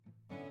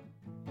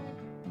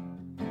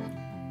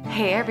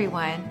Hey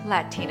everyone,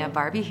 Latina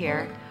Barbie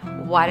here.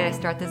 Why did I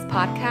start this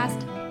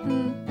podcast?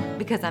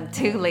 Because I'm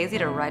too lazy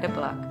to write a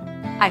book.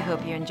 I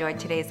hope you enjoyed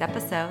today's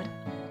episode.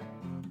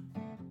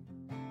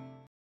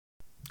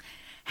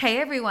 Hey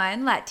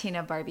everyone,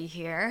 Latina Barbie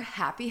here.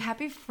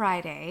 Happy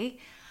Friday.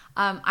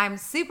 I'm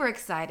super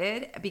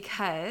excited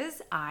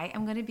because I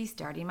am going to be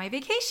starting my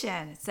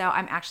vacation. So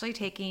I'm actually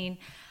taking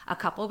a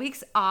couple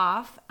weeks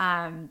off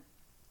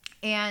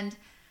and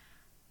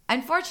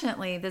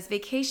unfortunately, this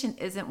vacation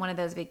isn't one of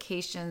those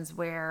vacations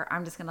where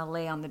I'm just going to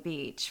lay on the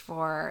beach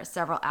for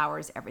several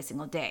hours every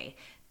single day.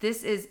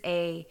 This is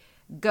a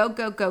go,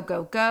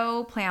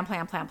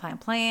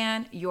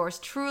 plan. Yours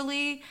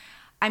truly.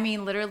 I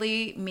mean,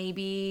 literally,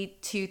 maybe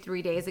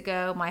 2-3 days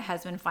ago, my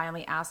husband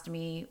finally asked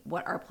me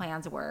what our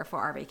plans were for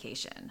our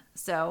vacation.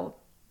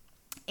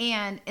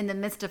 And in the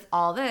midst of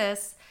all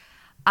this,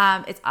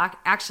 it's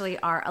actually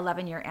our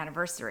 11-year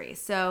anniversary.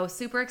 So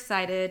super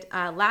excited.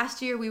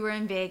 Last year we were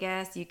in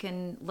Vegas. You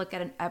can look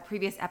at a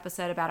previous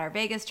episode about our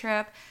Vegas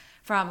trip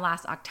from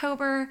last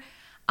October.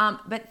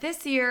 But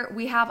this year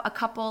we have a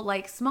couple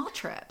small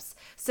trips.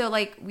 So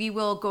we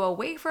will go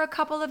away for a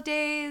couple of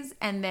days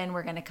and then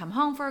we're going to come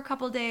home for a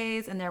couple of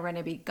days and then we're going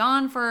to be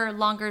gone for a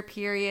longer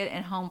period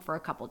and home for a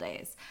couple of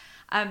days.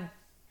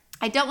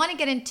 I don't want to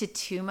get into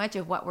too much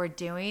of what we're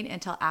doing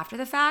until after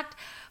the fact.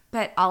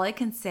 But all I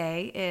can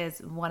say is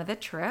one of the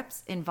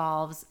trips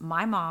involves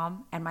my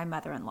mom and my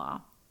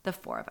mother-in-law, the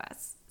four of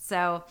us.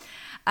 So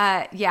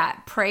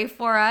pray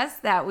for us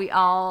that we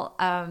all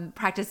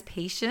practice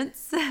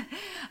patience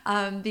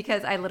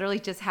because I literally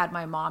just had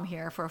my mom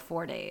here for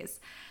 4 days.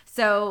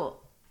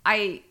 So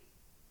I've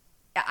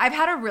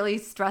had a really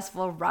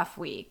stressful, rough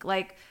week.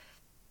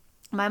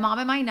 My mom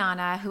and my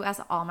nana, who has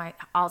all my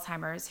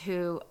Alzheimer's,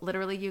 who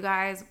literally, you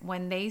guys,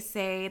 when they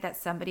say that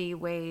somebody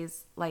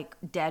weighs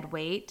dead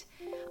weight,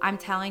 I'm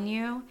telling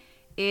you,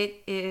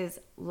 it is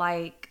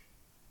like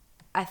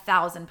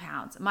 1,000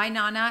 pounds. My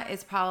nana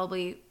is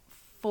probably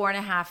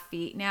 4.5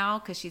 feet now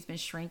because she's been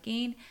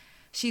shrinking.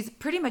 She's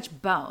pretty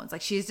much bones.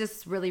 She's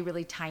just really,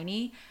 really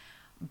tiny.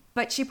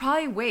 But she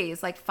probably weighs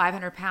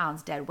 500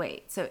 pounds dead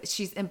weight. So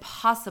she's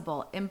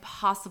impossible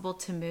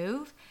to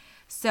move.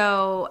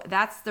 So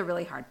that's the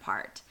really hard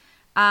part.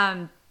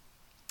 My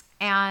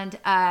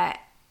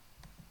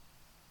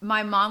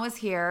mom was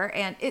here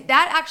and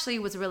that actually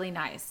was really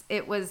nice.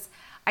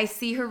 I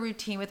see her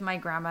routine with my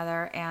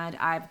grandmother and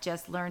I've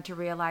just learned to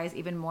realize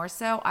even more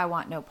so, I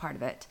want no part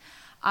of it.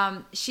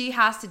 She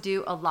has to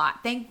do a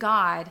lot. Thank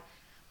God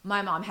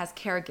my mom has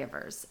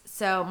caregivers.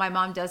 So my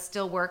mom does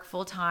still work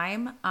full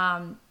time.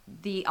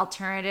 The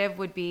alternative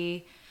would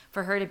be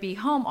for her to be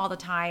home all the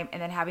time and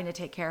then having to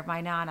take care of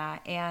my nana.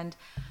 And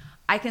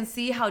I can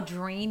see how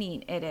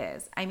draining it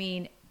is. I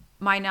mean,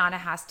 my nana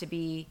has to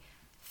be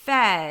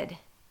fed,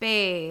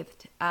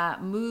 bathed,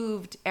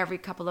 moved every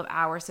couple of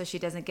hours so she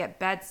doesn't get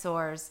bed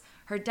sores.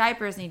 Her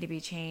diapers need to be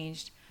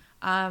changed.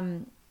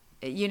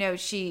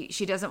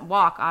 She doesn't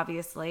walk,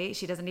 obviously.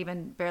 She doesn't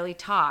even barely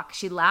talk.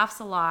 She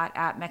laughs a lot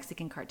at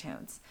Mexican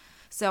cartoons.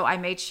 So I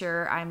made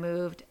sure I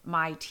moved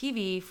my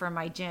TV from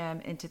my gym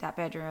into that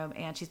bedroom,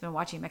 and she's been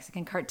watching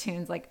Mexican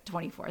cartoons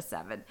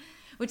 24/7,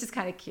 which is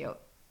kind of cute.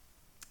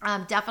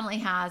 Definitely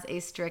has a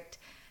strict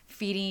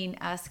feeding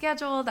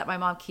schedule that my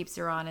mom keeps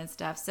her on and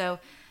stuff. So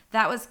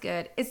that was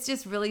good. It's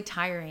just really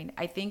tiring.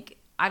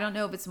 I don't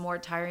know if it's more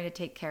tiring to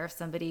take care of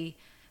somebody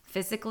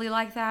physically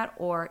like that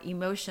or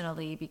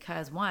emotionally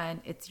because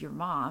one, it's your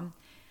mom.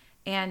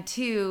 And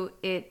two,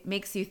 it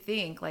makes you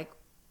think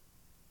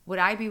would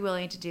I be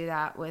willing to do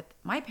that with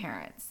my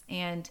parents?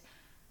 And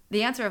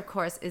the answer, of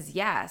course, is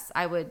yes,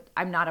 I would.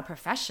 I'm not a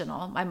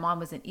professional. My mom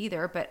wasn't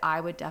either, but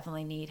I would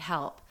definitely need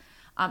help.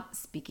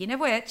 Speaking of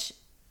which,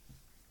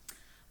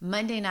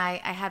 Monday night,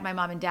 I had my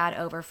mom and dad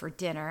over for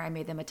dinner. I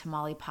made them a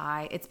tamale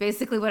pie. It's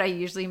basically what I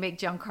usually make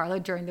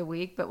Giancarlo during the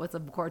week, but with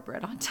some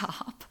cornbread on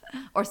top.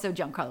 Or so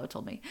Giancarlo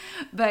told me.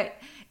 But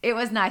it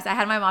was nice. I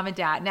had my mom and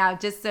dad. Now,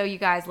 just so you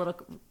guys, a little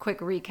quick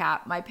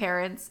recap. My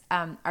parents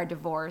are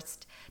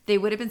divorced. They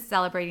would have been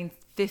celebrating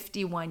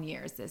 51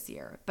 years this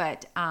year.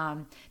 But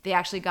they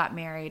actually got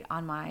married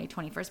on my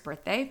 21st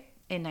birthday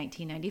in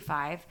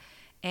 1995.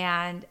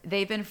 And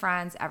they've been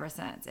friends ever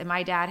since. And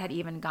my dad had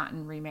even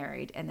gotten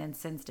remarried and then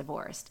since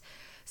divorced.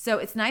 So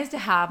it's nice to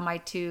have my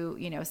two,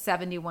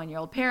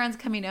 71-year-old parents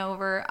coming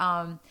over.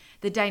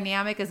 The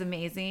dynamic is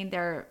amazing.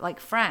 They're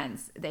like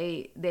friends.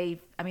 They've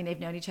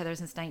known each other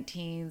since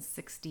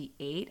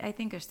 1968, I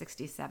think, or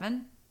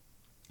 67.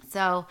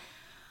 So,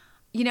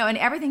 and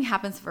everything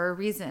happens for a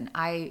reason.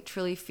 I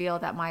truly feel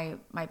that my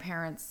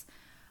parents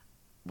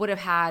would have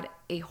had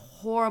a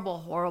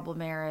horrible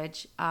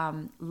marriage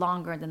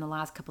longer than the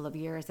last couple of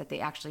years that they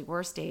actually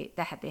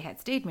they had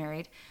stayed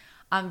married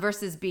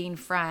versus being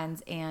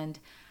friends. And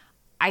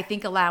I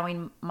think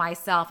allowing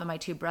myself and my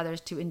two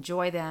brothers to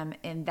enjoy them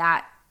in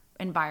that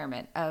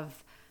environment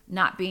of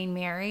not being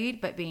married,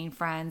 but being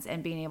friends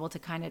and being able to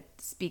kind of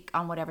speak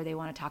on whatever they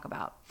want to talk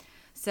about.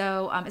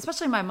 So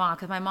especially my mom,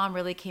 because my mom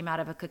really came out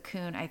of a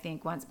cocoon, I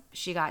think, once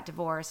she got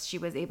divorced. She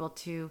was able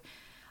to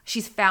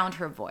she's found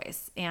her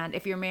voice. And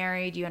if you're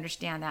married, you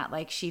understand that.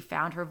 Like, she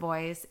found her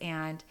voice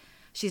and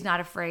she's not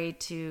afraid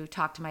to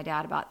talk to my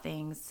dad about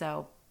things.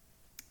 So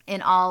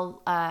in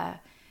all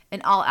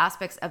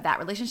aspects of that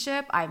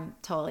relationship, I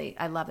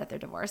love that they're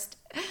divorced.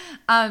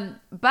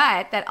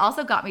 But that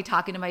also got me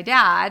talking to my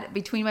dad.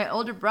 Between my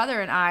older brother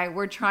and I,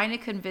 we're trying to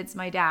convince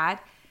my dad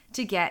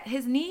to get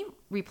his knee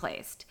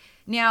replaced.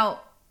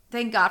 Now,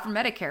 thank God for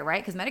Medicare,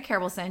 right? Because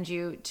Medicare will send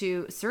you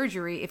to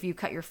surgery if you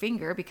cut your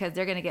finger, because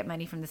they're going to get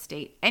money from the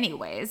state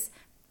anyways.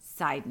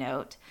 Side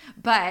note.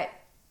 But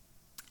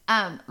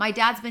my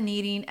dad's been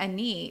needing a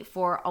knee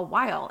for a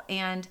while.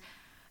 And,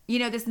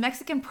 this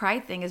Mexican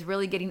pride thing is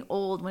really getting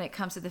old when it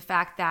comes to the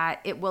fact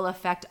that it will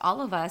affect all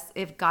of us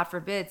if, God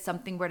forbid,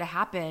 something were to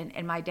happen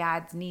and my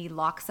dad's knee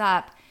locks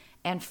up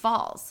and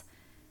falls.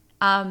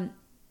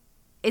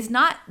 It's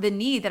not the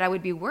knee that I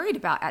would be worried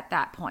about at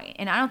that point.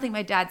 And I don't think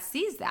my dad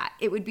sees that.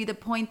 It would be the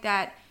point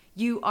that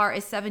you are a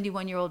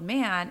 71-year-old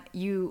man,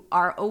 you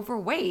are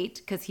overweight,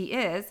 because he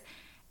is,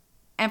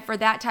 and for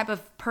that type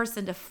of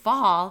person to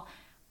fall,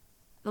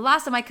 the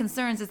last of my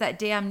concerns is that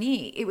damn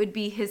knee. It would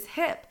be his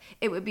hip.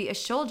 It would be a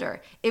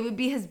shoulder. It would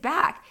be his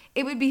back.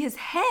 It would be his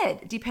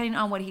head, depending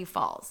on what he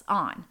falls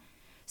on.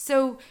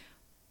 So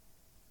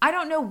I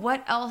don't know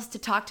what else to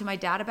talk to my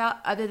dad about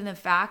other than the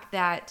fact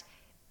that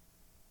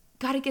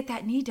got to get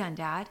that knee done,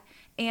 Dad.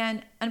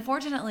 And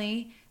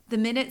unfortunately, the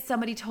minute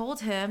somebody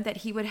told him that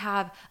he would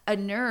have a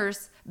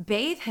nurse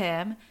bathe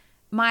him,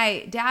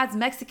 my dad's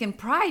Mexican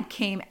pride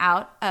came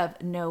out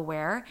of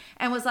nowhere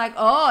and was like,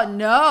 oh,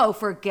 no,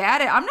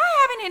 forget it. I'm not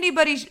having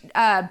anybody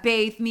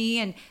bathe me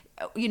and,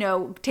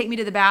 take me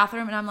to the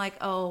bathroom. And I'm like,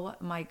 oh,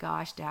 my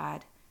gosh,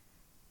 Dad.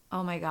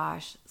 Oh, my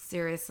gosh.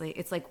 Seriously.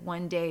 It's like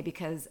one day,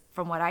 because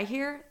from what I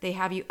hear, they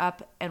have you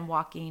up and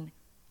walking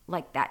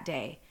like that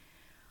day.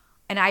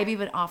 And I've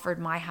even offered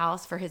my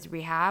house for his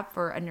rehab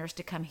for a nurse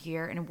to come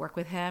here and work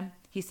with him.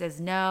 He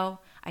says, no,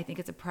 I think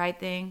it's a pride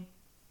thing.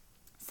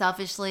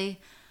 Selfishly,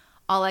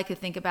 all I could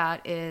think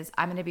about is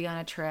I'm going to be on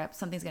a trip.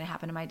 Something's going to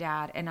happen to my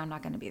dad and I'm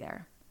not going to be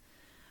there.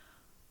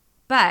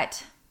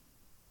 But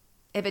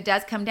if it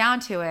does come down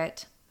to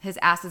it, his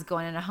ass is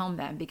going in a home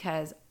then,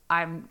 because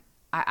I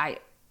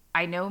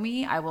know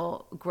me. I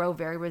will grow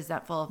very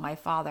resentful of my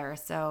father.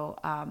 So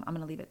I'm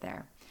going to leave it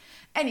there.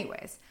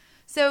 Anyways,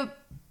 so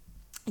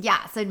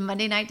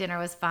Monday night dinner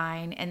was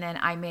fine. And then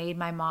I made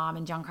my mom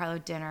and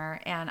Giancarlo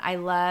dinner. And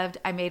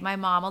I made my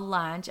mom a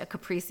lunch, a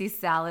caprese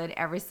salad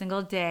every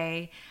single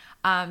day,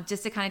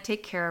 just to kind of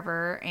take care of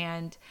her.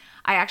 And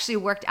I actually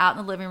worked out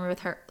in the living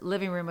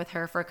room with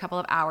her for a couple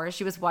of hours.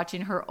 She was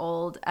watching her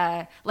old,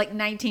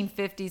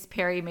 1950s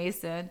Perry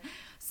Mason.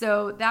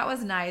 So that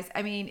was nice.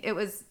 I mean, it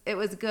was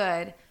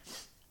good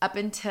up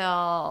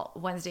until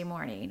Wednesday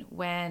morning,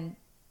 when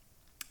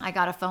I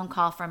got a phone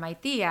call from my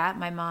tia,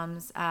 one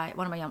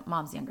of my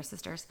mom's younger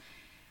sisters.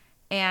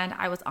 And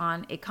I was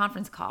on a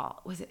conference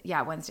call.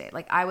 Wednesday.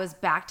 Like, I was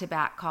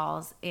back-to-back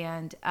calls.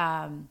 And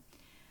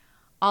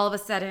all of a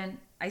sudden,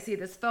 I see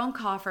this phone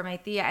call from my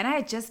tia. And I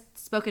had just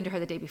spoken to her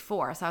the day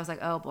before. So I was like,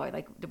 oh boy,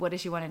 like, what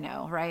does she want to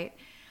know, right?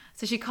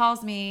 So she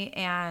calls me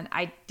and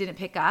I didn't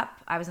pick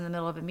up. I was in the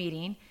middle of a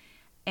meeting.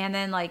 And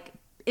then, like,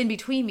 in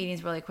between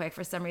meetings really quick,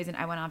 for some reason,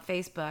 I went on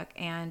Facebook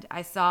and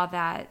I saw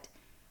that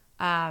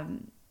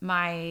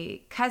my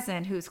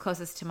cousin, who's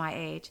closest to my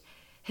age,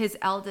 his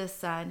eldest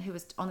son, who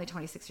was only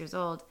 26 years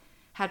old,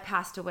 had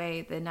passed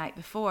away the night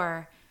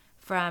before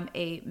from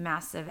a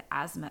massive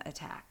asthma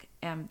attack.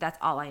 And that's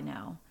all I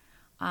know.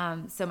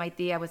 So my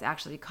tia was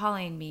actually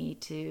calling me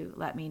to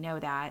let me know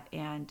that,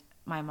 and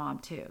my mom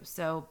too.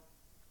 So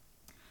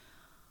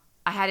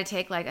I had to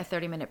take like a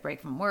 30-minute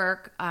break from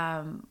work,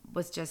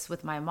 was just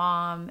with my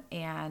mom.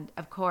 And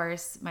of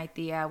course, my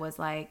tia was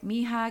like,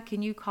 Mija,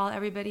 can you call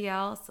everybody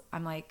else?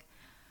 I'm like,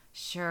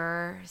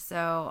 sure.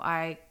 So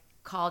I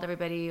called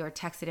everybody or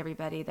texted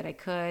everybody that I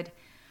could.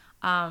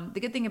 The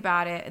good thing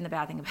about it and the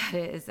bad thing about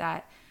it is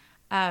that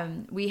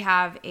we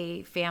have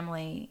a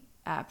family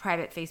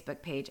private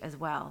Facebook page as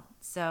well.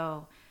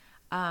 So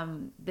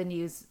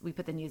we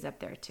put the news up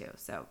there too.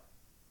 So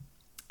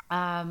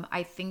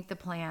I think the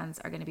plans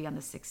are going to be on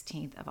the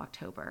 16th of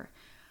October.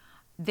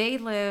 They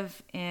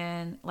live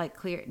in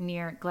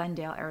near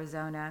Glendale,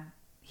 Arizona.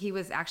 He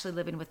was actually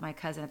living with my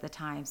cousin at the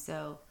time.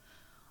 So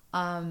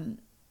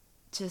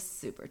just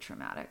super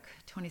traumatic.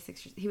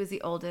 26 years. He was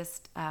the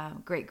oldest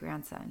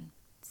great-grandson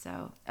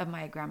of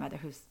my grandmother,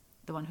 who's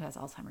the one who has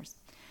Alzheimer's.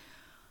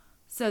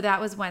 So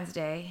that was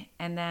Wednesday.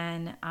 And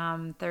then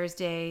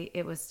Thursday,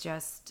 it was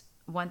just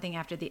one thing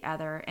after the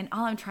other. And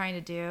all I'm trying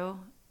to do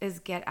is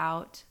get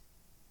out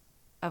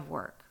of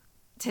work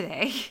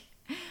today.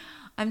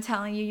 I'm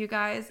telling you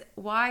guys,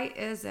 why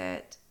is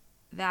it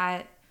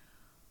that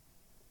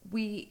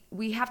we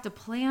have to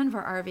plan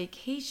for our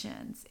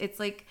vacations? It's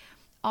like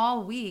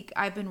all week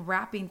I've been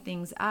wrapping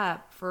things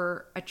up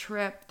for a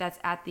trip that's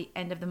at the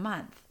end of the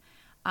month.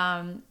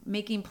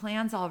 Making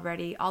plans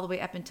already all the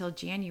way up until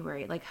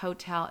January, like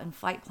hotel and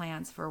flight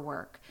plans for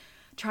work.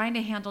 Trying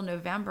to handle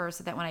November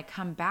so that when I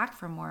come back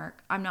from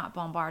work, I'm not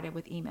bombarded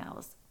with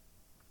emails.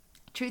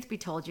 truth be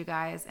told, you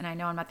guys, and I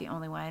know I'm not the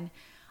only one,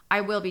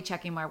 I will be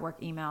checking my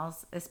work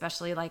emails,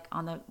 especially like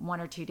on the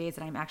 1 or 2 days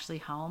that I'm actually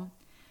home.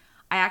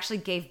 I actually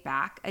gave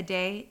back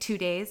 2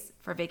 days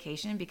for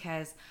vacation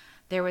because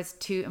there was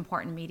 2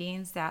 important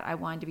meetings that I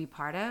wanted to be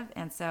part of.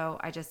 And so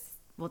I just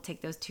will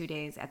take those 2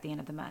 days at the end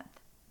of the month.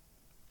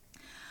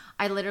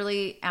 I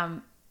literally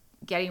am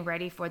getting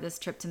ready for this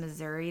trip to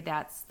Missouri.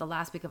 That's the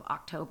last week of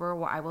October,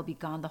 where I will be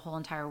gone the whole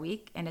entire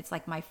week. And it's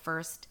like my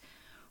first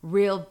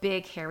real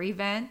big hair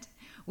event,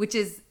 which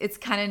is, it's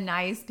kind of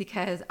nice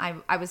because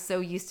I was so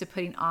used to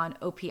putting on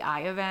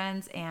OPI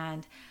events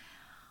and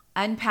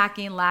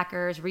unpacking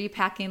lacquers,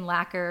 repacking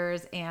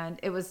lacquers. And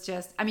it was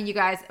just, I mean, you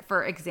guys,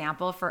 for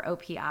example, for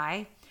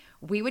OPI,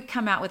 we would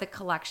come out with a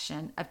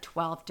collection of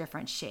 12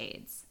 different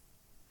shades.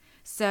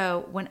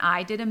 So when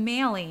I did a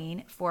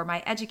mailing for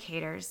my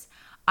educators,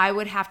 I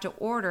would have to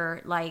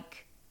order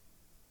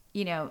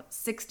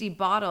 60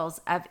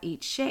 bottles of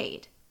each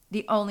shade.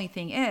 The only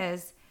thing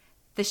is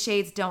the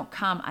shades don't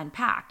come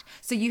unpacked.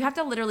 So you have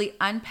to literally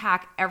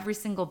unpack every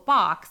single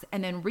box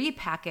and then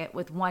repack it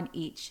with one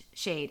each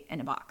shade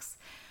in a box.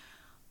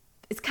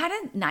 It's kind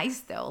of nice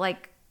though.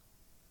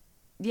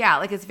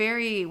 It's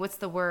very, what's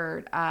the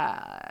word?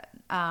 The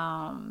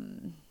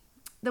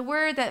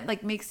word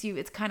that makes you,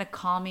 it's kind of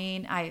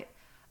calming. I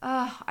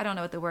don't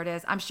know what the word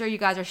is. I'm sure you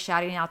guys are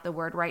shouting out the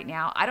word right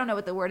now. I don't know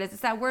what the word is.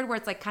 It's that word where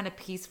it's like kind of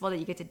peaceful that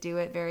you get to do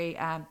it very,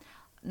 I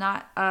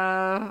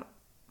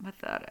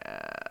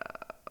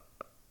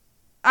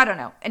don't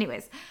know.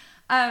 Anyways,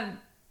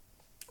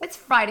 it's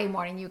Friday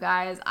morning, you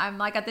guys. I'm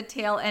like at the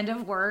tail end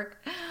of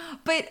work.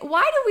 But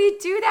why do we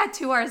do that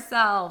to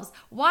ourselves?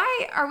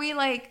 Why are we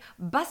like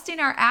busting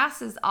our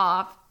asses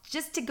off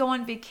just to go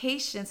on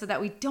vacation so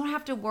that we don't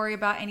have to worry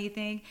about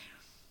anything?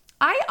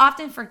 I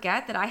often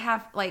forget that I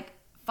have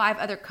 5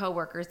 other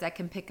coworkers that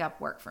can pick up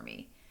work for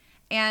me.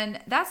 And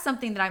that's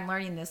something that I'm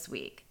learning this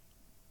week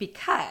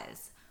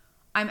because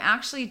I'm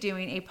actually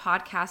doing a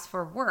podcast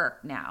for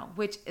work now,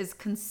 which has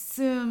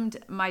consumed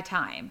my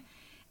time.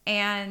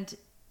 And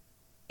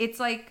it's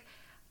like,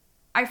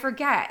 I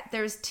forget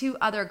there's 2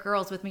 other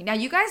girls with me. Now,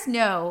 you guys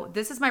know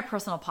this is my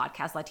personal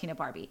podcast, Latina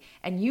Barbie.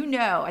 And you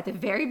know, at the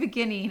very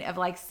beginning of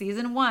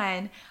season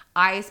 1,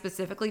 I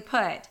specifically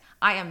put,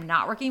 I am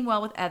not working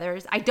well with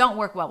others. I don't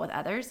work well with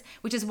others,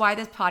 which is why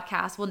this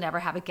podcast will never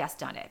have a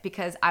guest on it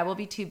because I will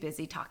be too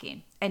busy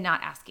talking and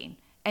not asking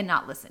and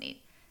not listening.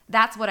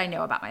 That's what I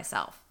know about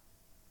myself.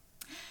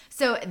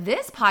 So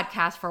this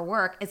podcast for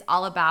work is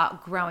all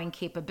about growing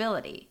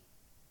capability.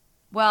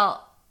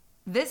 Well,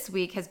 this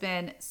week has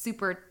been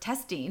super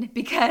testing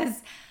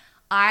because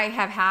I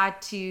have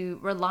had to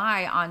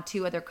rely on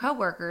 2 other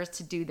coworkers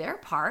to do their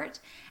part.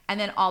 And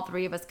then all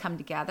 3 of us come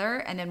together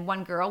and then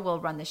one girl will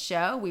run the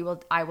show.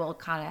 I will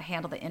kind of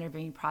handle the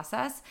interviewing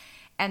process.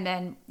 And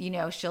then,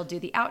 she'll do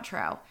the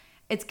outro.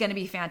 It's going to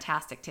be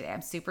fantastic today.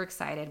 I'm super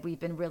excited.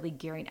 We've been really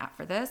gearing up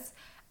for this.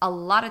 A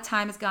lot of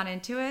time has gone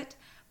into it.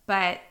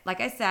 But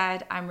like I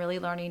said, I'm really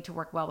learning to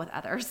work well with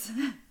others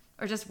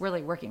or just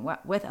really working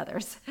with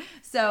others.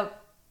 So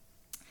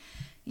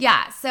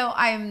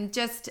I'm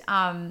just,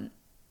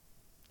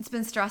 it's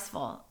been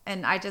stressful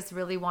and I just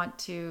really want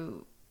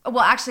to, well,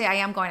 actually I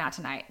am going out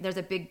tonight. There's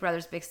a Big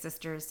Brothers Big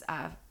Sisters,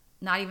 I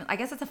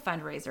guess it's a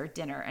fundraiser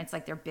dinner. And it's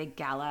like their big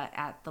gala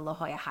at the La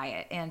Jolla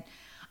Hyatt. And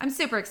I'm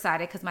super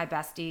excited because my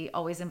bestie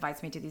always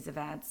invites me to these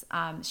events.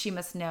 She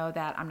must know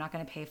that I'm not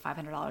going to pay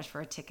 $500 for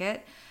a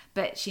ticket,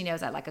 but she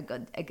knows I like a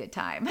good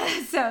time.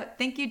 So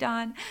thank you,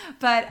 Dawn.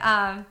 But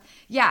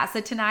so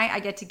tonight I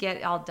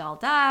get all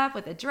dolled up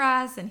with a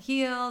dress and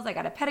heels. I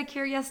got a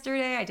pedicure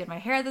yesterday. I did my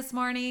hair this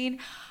morning.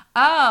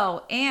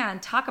 Oh,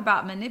 and talk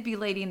about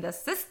manipulating the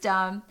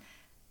system.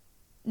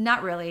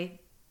 Not really.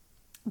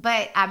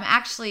 But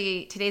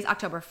today's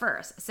October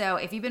 1st. So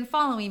if you've been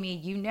following me,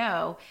 you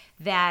know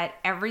that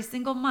every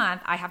single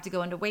month I have to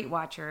go into Weight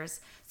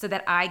Watchers so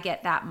that I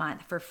get that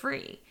month for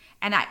free.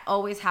 And I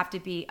always have to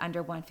be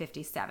under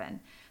 157.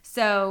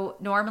 So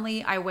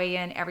normally I weigh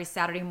in every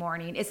Saturday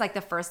morning. It's like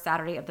the first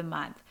Saturday of the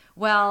month.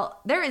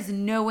 Well, there is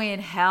no way in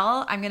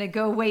hell I'm going to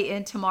go weigh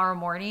in tomorrow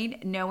morning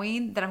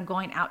knowing that I'm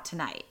going out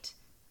tonight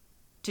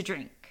to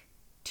drink,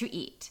 to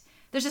eat.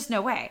 There's just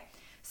no way.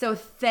 So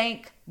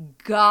thank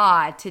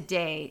God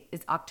today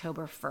is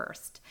October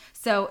 1st.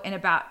 So in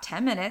about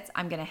 10 minutes,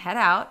 I'm going to head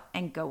out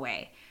and go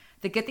weigh.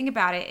 The good thing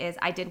about it is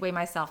I did weigh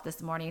myself this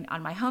morning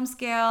on my home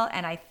scale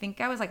and I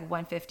think I was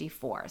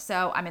 154.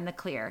 So I'm in the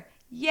clear.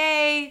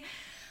 Yay.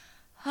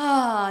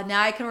 Oh,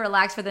 now I can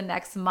relax for the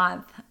next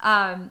month.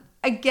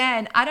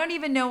 Again, I don't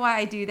even know why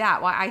I do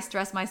that, why I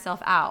stress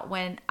myself out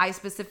when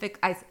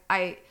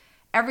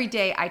every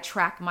day I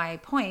track my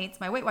points,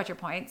 my Weight Watcher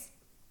points,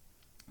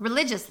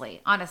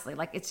 religiously, honestly.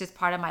 It's just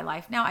part of my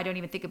life now. I don't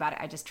even think about it.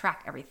 I just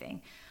track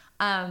everything.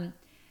 And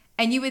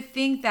you would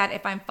think that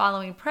if I'm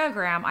following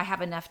program, I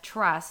have enough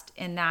trust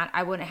in that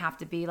I wouldn't have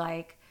to be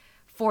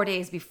 4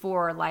 days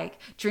before,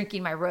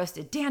 drinking my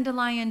roasted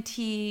dandelion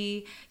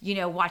tea,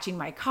 watching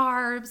my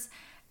carbs.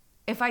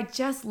 if I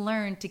just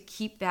learned to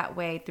keep that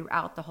way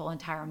throughout the whole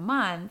entire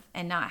month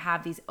and not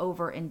have these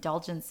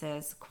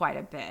overindulgences quite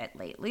a bit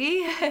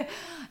lately,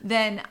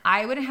 then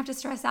I wouldn't have to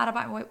stress out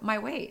about my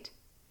weight.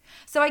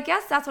 So I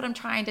guess that's what I'm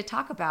trying to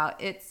talk about.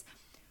 It's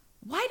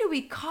why do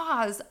we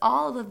cause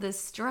all of this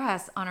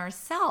stress on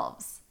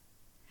ourselves?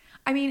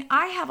 I mean,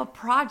 I have a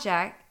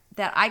project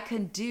that I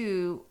can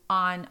do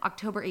on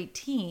October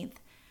 18th,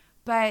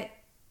 but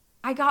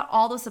I got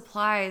all the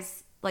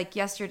supplies like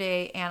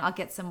yesterday and I'll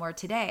get some more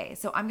today.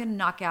 So I'm going to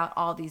knock out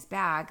all these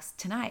bags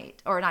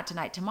tonight, or not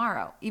tonight,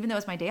 tomorrow, even though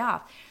it's my day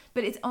off.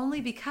 But it's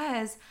only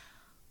because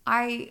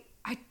I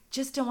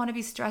just don't want to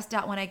be stressed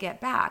out when I get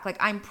back. Like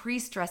I'm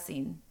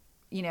pre-stressing,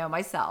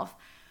 myself.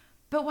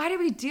 But why do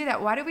we do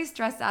that? Why do we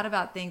stress out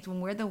about things when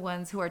we're the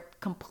ones who are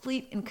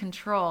complete in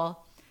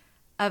control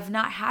of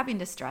not having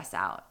to stress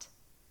out?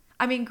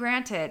 I mean,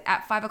 granted,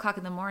 at 5 o'clock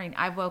in the morning,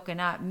 I've woken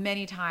up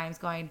many times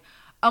going,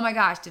 oh my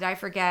gosh, did I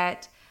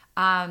forget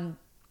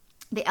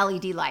the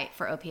LED light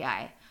for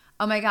OPI?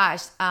 Oh my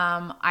gosh,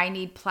 I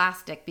need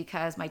plastic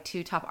because my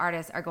 2 top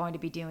artists are going to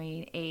be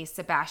doing a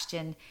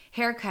Sebastian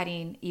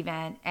haircutting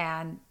event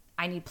and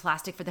I need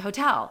plastic for the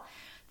hotel.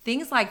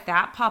 Things like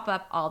that pop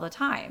up all the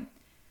time.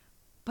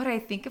 But I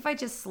think if I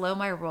just slow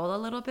my roll a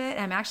little bit, and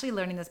I'm actually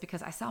learning this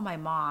because I saw my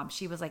mom,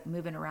 she was like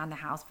moving around the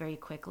house very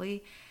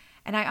quickly.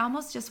 And I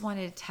almost just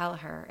wanted to tell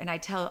her, and I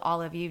tell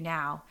all of you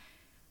now,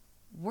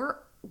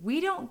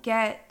 we don't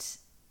get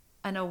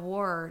an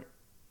award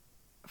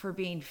for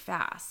being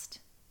fast.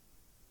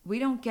 We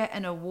don't get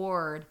an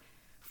award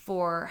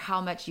for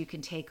how much you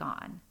can take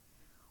on.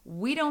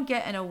 We don't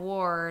get an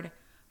award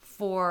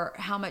for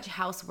how much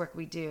housework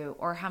we do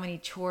or how many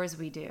chores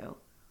we do.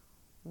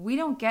 We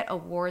don't get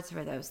awards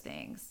for those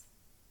things.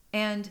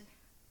 And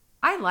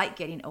I like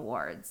getting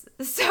awards.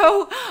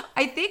 So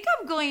I think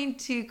I'm going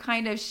to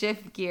kind of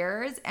shift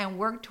gears and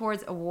work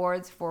towards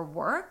awards for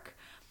work,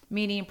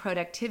 meaning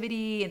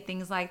productivity and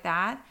things like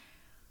that.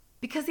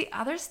 Because the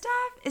other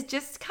stuff is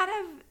just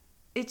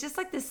it's just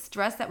like this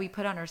stress that we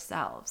put on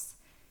ourselves.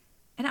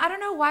 And I don't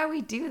know why we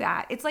do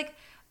that. It's like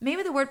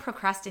maybe the word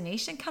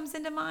procrastination comes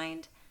into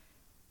mind,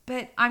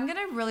 but I'm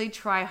going to really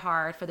try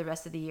hard for the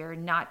rest of the year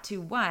not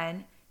to,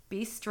 1,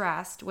 be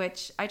stressed,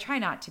 which I try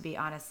not to be,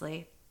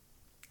 honestly,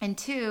 and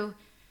 2,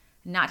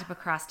 not to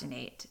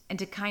procrastinate and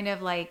to kind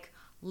of like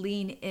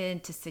lean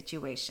into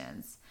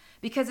situations.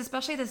 Because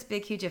especially this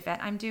big, huge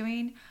event I'm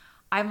doing,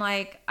 I'm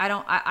like, I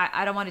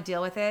don't want to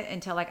deal with it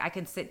until like I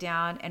can sit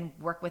down and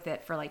work with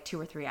it for like 2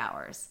 or 3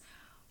 hours.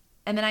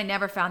 And then I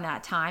never found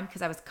that time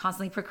because I was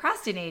constantly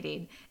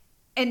procrastinating.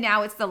 And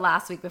now it's the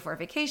last week before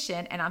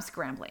vacation and I'm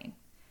scrambling.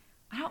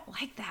 I don't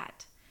like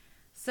that.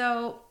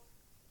 So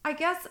I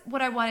guess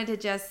what I wanted to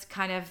just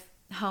kind of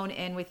hone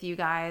in with you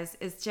guys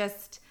is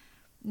just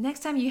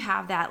next time you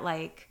have that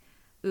like,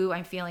 ooh,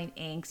 I'm feeling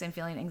angst, I'm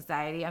feeling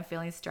anxiety, I'm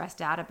feeling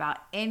stressed out about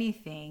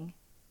anything,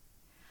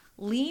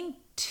 lean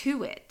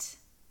to it,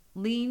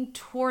 lean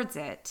towards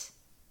it,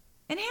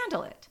 and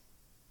handle it.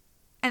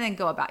 And then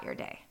go about your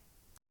day.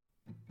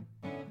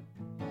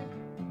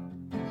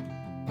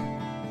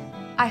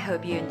 I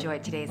hope you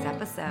enjoyed today's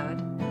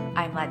episode.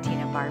 I'm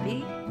Latina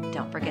Barbie.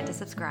 Don't forget to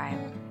subscribe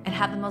and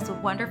have the most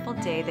wonderful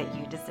day that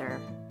you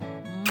deserve.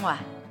 Mwah.